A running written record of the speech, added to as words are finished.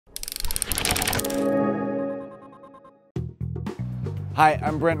Hi,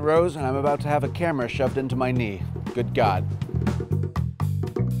 I'm Brent Rose, and I'm about to have a camera shoved into my knee. Good God.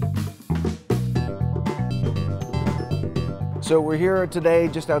 So we're here today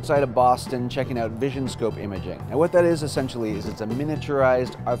just outside of Boston checking out vision scope imaging. Now what that is essentially is it's a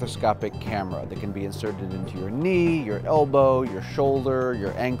miniaturized arthroscopic camera that can be inserted into your knee, your elbow, your shoulder,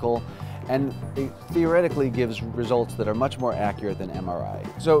 your ankle, and it theoretically gives results that are much more accurate than MRI.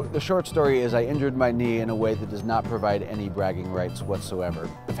 So the short story is I injured my knee in a way that does not provide any bragging rights whatsoever.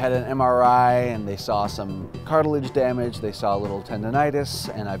 I've had an MRI and they saw some cartilage damage, they saw a little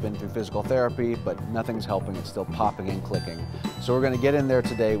tendonitis, and I've been through physical therapy, but nothing's helping, it's still popping and clicking. So we're gonna get in there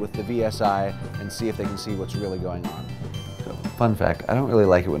today with the VSI and see if they can see what's really going on. So, fun fact, I don't really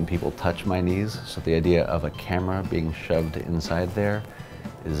like it when people touch my knees, so the idea of a camera being shoved inside there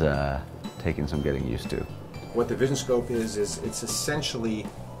is taking some getting used to. What the vision scope is it's essentially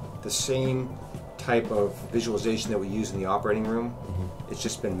the same type of visualization that we use in the operating room. Mm-hmm. It's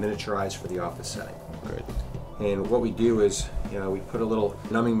just been miniaturized for the office setting. Great. And what we do is, we put a little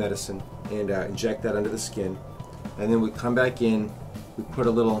numbing medicine and inject that under the skin, and then we come back in, we put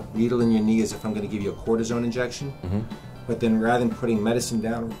a little needle in your knee as if I'm going to give you a cortisone injection. Mm-hmm. But then rather than putting medicine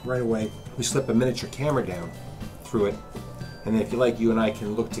down right away, we slip a miniature camera down through it, and then if you like, you and I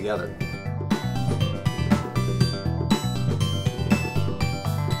can look together.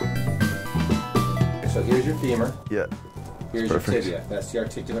 So here's your femur. Yeah. Here's your tibia. That's the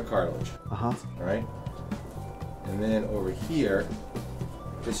articular cartilage. Uh-huh. All right. And then over here,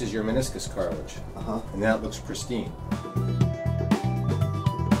 this is your meniscus cartilage. Uh-huh. And that looks pristine.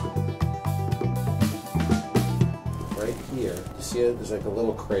 Right here, you see it? There's like a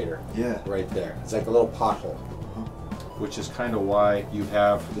little crater. Yeah. Right there. It's like a little pothole. Uh-huh. Which is kind of why you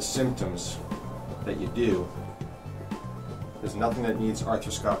have the symptoms that you do. There's nothing that needs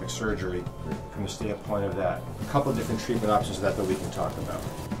arthroscopic surgery from the standpoint of that. A couple of different treatment options of that we can talk about.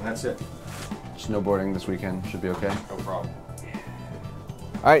 And that's it. Snowboarding this weekend should be okay? No problem.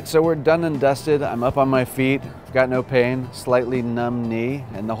 All right, so we're done and dusted. I'm up on my feet. I've got no pain, slightly numb knee,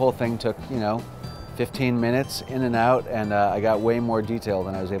 and the whole thing took, 15 minutes in and out, and I got way more detail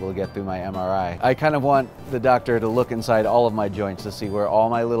than I was able to get through my MRI. I kind of want the doctor to look inside all of my joints to see where all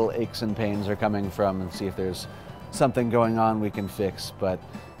my little aches and pains are coming from and see if there's something going on we can fix, but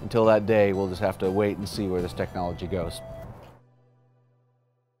until that day, we'll just have to wait and see where this technology goes.